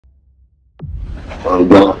I'm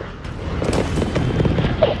gone.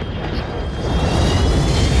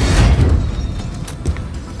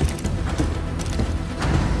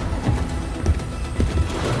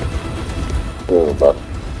 Oh, but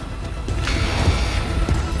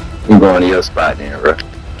I'm going to your spot then, bro.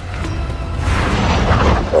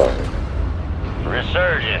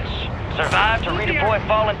 Resurgence. Survive to redeploy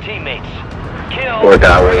fallen teammates. Kill. Work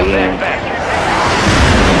our way in.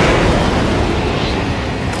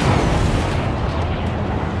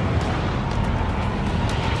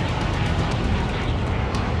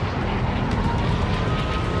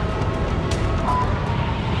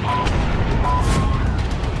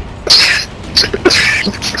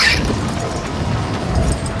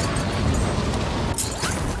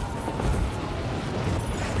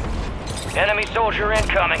 Enemy soldier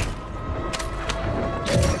incoming.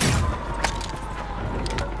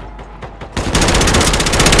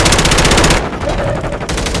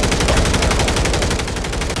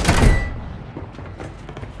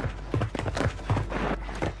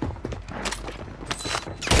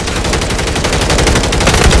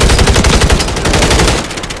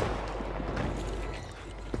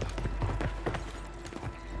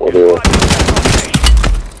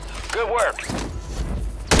 Good work.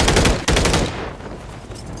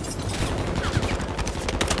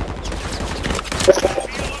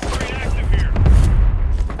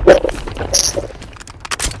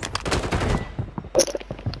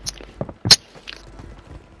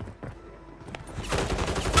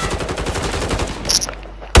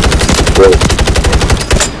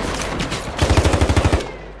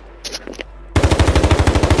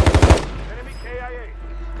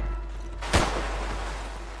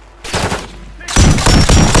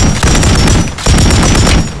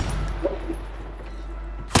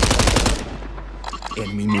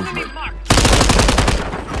 Enemy movement.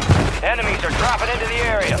 Enemies are dropping into the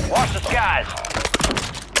area. Watch the skies.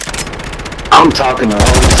 I'm talking the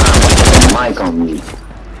whole time with the mic on me.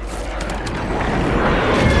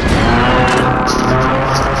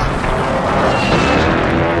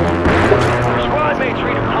 Squad mates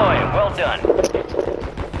redeploying. Well done.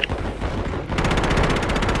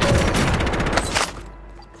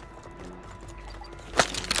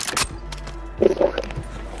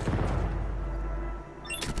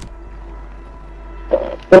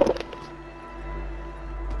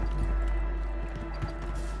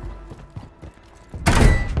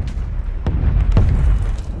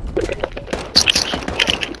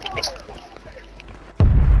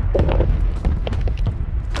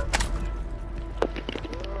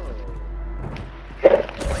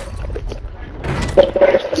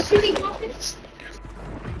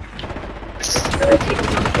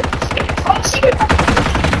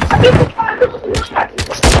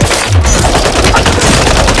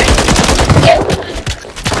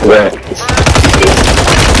 Where?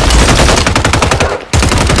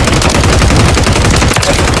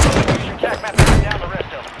 Attack map is down the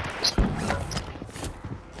rest of them.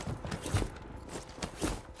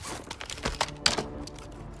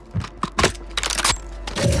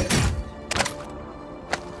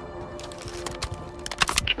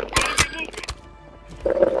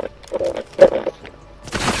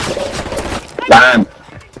 Bam.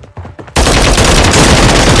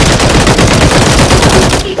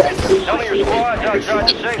 Some of your squads outside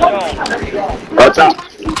the safe zone. What's up?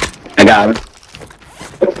 I got him.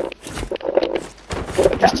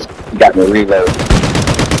 Got me reload.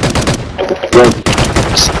 Good.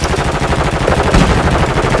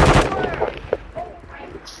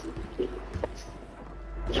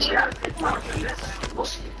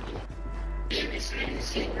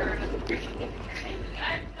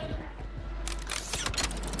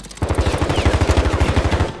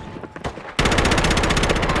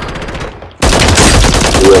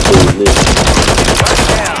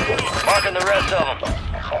 Marking the rest of them.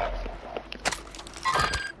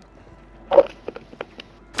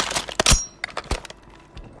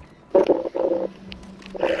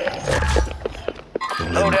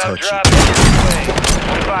 Don't let him Loadout touch drop headed this way.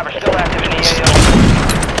 25 are still active in the AO.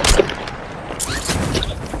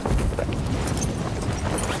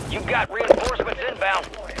 You've got reinforcements inbound.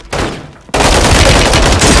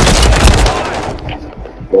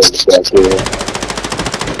 Back here.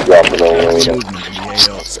 Dropping on you. later. Movement in the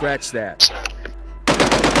AO. Scratch that.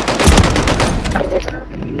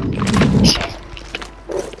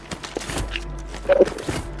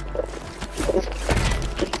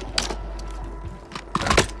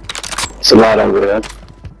 It's a lot over there.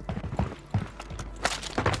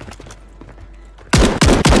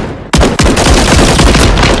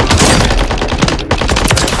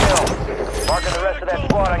 Marking the rest of that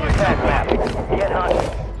squad on your attack map. Get hunting.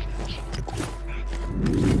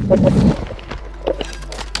 Enemy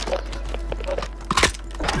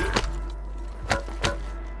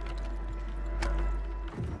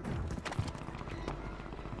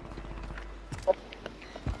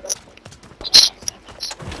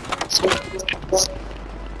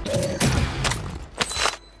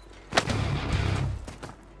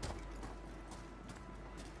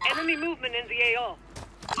movement in the AO.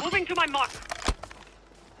 Moving to my mark.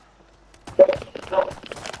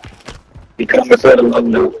 You coming for the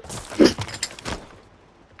love, dude.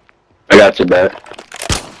 I got you back.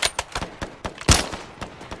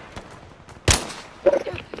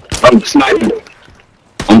 I'm sniping.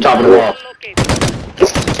 On top of the wall. Located.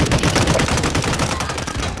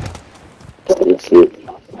 Oh, shit.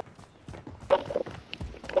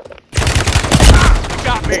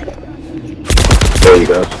 Got me. There you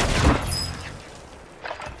go.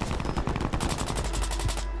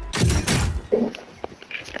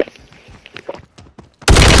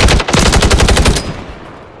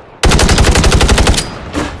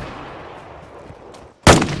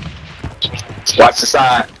 Watch the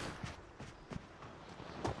side.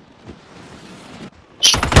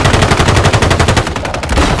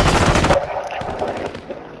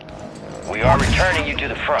 We are returning you to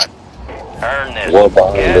the front. Earn this. One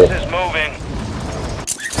behind Gas it. is moving.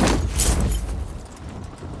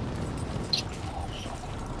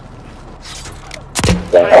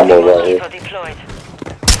 I'm over here. Deployed.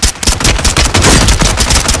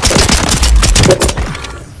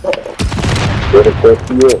 Where the fuck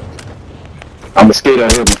you at? I'm a mosquito here.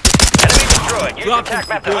 Enemy destroyed. Use the Drop attack it,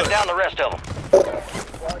 map to hunt good. down the rest of them.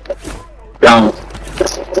 Down.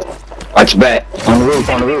 Watch your back. On the roof,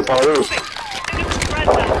 on the roof, on the roof.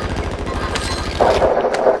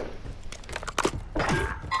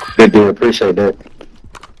 Good deal, appreciate that.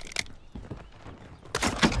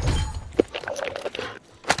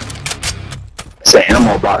 It's an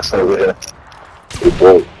ammo box over here.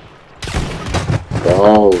 Whoa.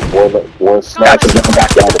 Oh, one snap is going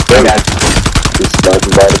back down the thing. Just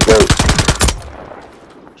sniping by the boat.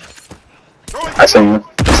 I see him.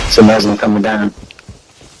 Some Muslim coming down.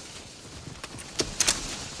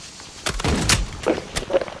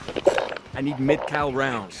 I need mid-cal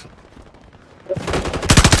rounds.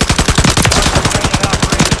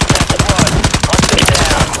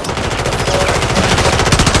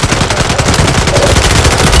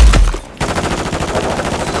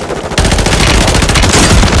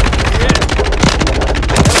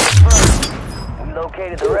 We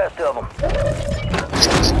located the rest of them.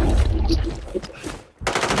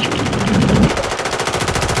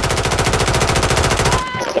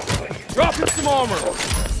 Dropping some armor.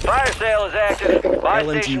 Fire sale is active. Buy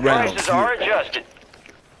LNG station rounds prices here. are adjusted.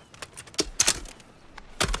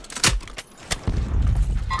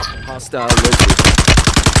 Hostile located.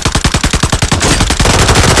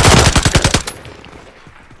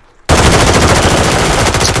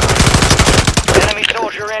 Enemy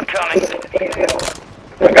soldier incoming.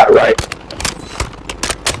 I got right.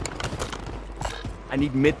 I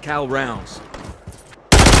need mid-cal rounds.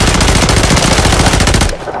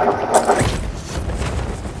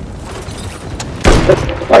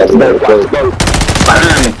 Watch the boat.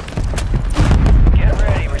 Behind me. Get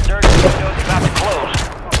ready. Resurgence window is about to close.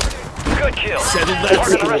 Good kill. Settle that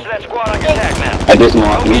Marking the rest of that squad on your attack map. I just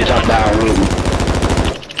want to jump down roof.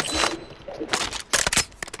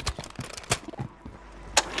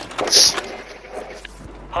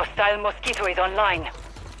 Hostile mosquito is online.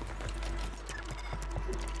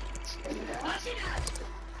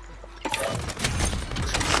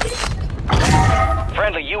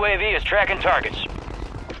 Friendly UAV is tracking targets.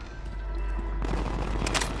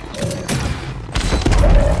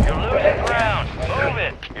 You're losing ground. Move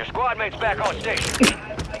it. Your squad mate's back on station.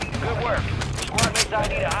 Good work. Squad mates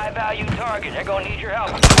ID a high-value target. They're gonna need your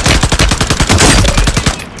help.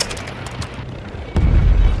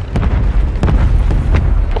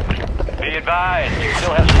 Be advised, you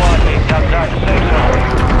still have squad mates outside the safe zone.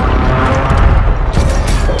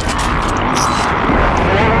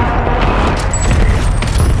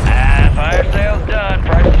 Fire sale's done.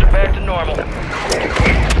 Prices are back to normal.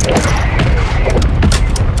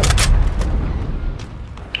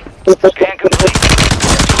 Scan complete.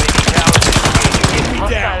 UAV towers disengaging.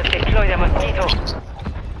 Hostile deployed a mosquito.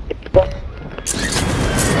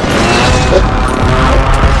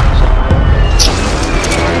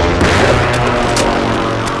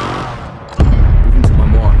 Moving to my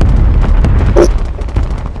mark.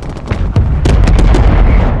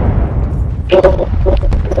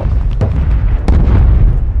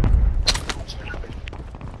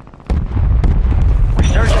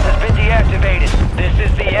 Resurgence has been deactivated. This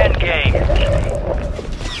is the end game.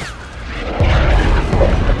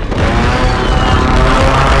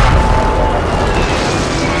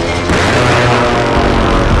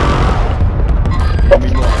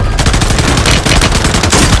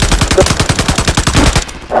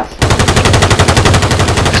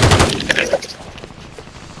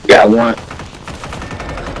 one.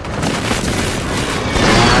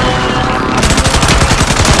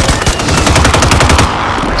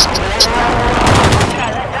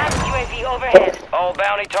 UAV overhead. All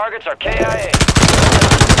bounty targets are KIA.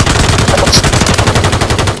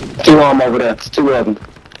 Two of them over there. Two of them.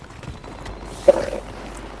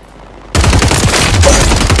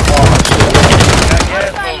 Got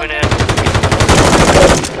gas moving in.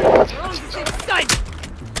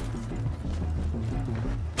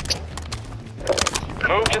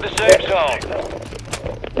 Move to the safe zone.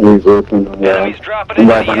 He's looking. Enemies dropping I'm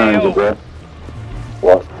into right the behind you, AO. bro.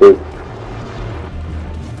 Watch it.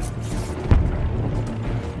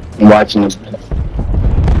 I'm watching him.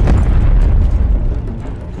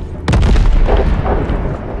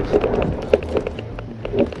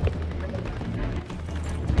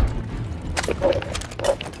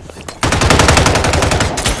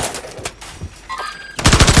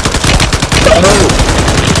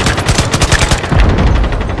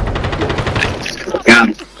 Got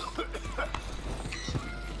him.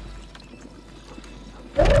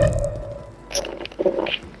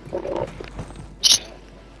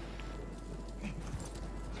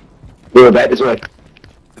 Go back this way.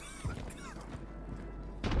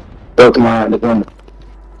 Go, come on, let's go.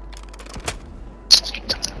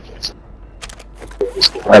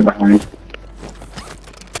 Right behind.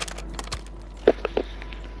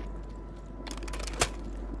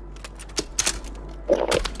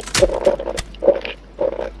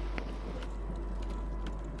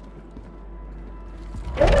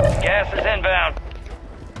 Gas is inbound.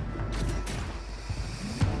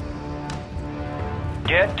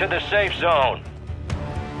 Get to the safe zone.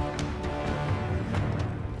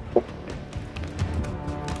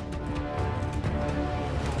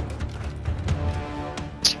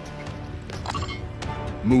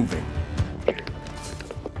 Moving.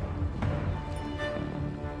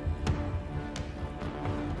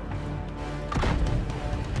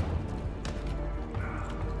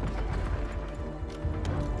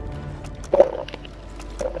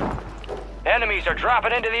 Enemies are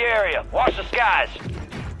dropping into the area. Watch the skies.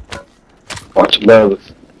 Watch your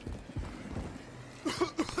levels.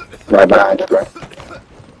 Right behind you, bro.